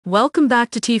Welcome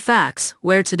back to T-Facts,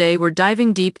 where today we're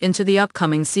diving deep into the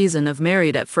upcoming season of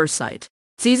Married at First Sight.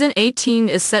 Season 18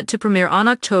 is set to premiere on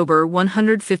October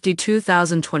 152,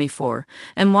 2024,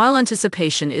 and while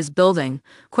anticipation is building,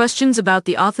 questions about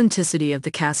the authenticity of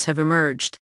the cast have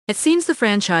emerged. It seems the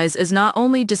franchise is not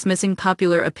only dismissing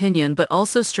popular opinion but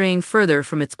also straying further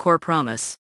from its core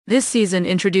promise. This season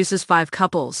introduces 5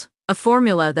 couples, a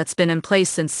formula that's been in place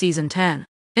since season 10.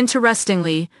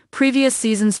 Interestingly, previous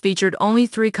seasons featured only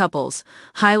 3 couples,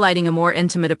 highlighting a more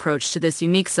intimate approach to this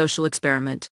unique social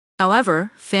experiment.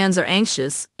 However, fans are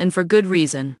anxious, and for good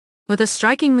reason. With a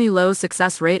strikingly low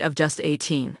success rate of just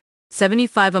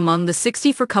 18.75 among the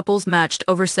 64 couples matched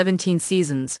over 17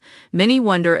 seasons, many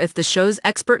wonder if the show's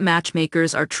expert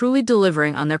matchmakers are truly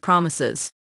delivering on their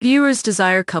promises. Viewers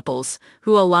desire couples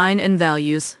who align in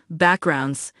values,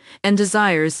 backgrounds, and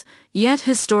desires, yet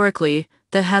historically,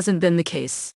 that hasn't been the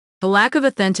case. The lack of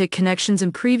authentic connections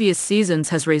in previous seasons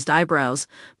has raised eyebrows,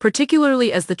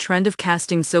 particularly as the trend of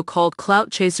casting so-called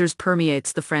clout chasers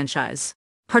permeates the franchise.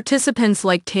 Participants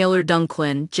like Taylor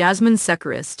Dunklin, Jasmine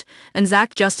Secrist, and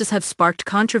Zach Justice have sparked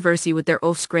controversy with their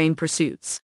off-screen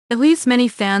pursuits. It leaves many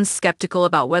fans skeptical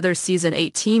about whether Season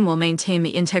 18 will maintain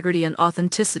the integrity and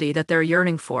authenticity that they're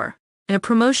yearning for. In a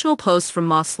promotional post from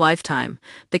Moss Lifetime,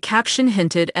 the caption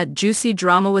hinted at juicy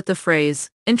drama with the phrase,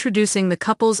 "Introducing the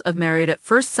couples of Married at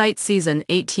First Sight Season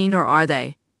 18, or are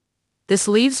they?" This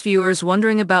leaves viewers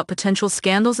wondering about potential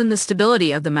scandals and the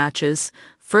stability of the matches,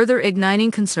 further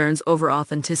igniting concerns over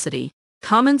authenticity.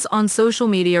 Comments on social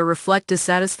media reflect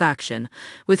dissatisfaction,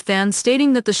 with fans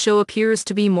stating that the show appears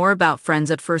to be more about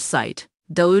friends at first sight,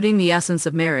 diluting the essence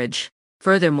of marriage.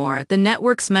 Furthermore, the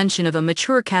network's mention of a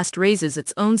mature cast raises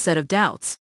its own set of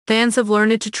doubts. Fans have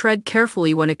learned to tread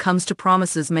carefully when it comes to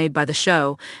promises made by the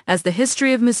show, as the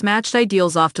history of mismatched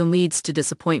ideals often leads to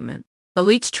disappointment. The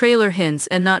leaked trailer hints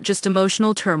at not just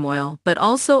emotional turmoil, but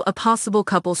also a possible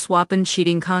couple swap and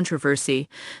cheating controversy,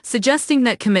 suggesting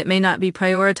that commit may not be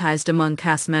prioritized among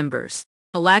cast members.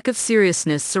 A lack of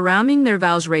seriousness surrounding their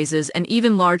vows raises an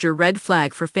even larger red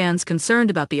flag for fans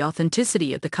concerned about the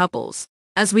authenticity of the couples.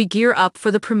 As we gear up for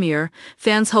the premiere,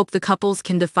 fans hope the couples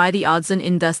can defy the odds and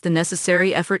invest the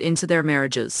necessary effort into their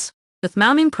marriages. With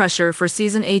mounting pressure for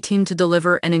Season 18 to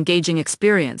deliver an engaging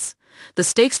experience, the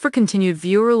stakes for continued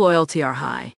viewer loyalty are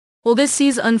high. Will this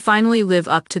season finally live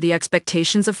up to the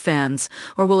expectations of fans,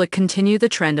 or will it continue the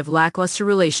trend of lackluster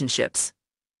relationships?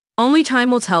 Only time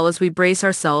will tell as we brace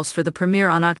ourselves for the premiere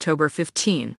on October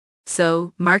 15.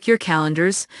 So, mark your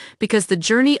calendars, because the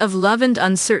journey of love and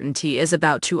uncertainty is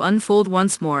about to unfold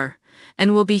once more,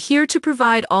 and we'll be here to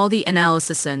provide all the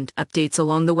analysis and updates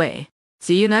along the way.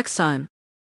 See you next time.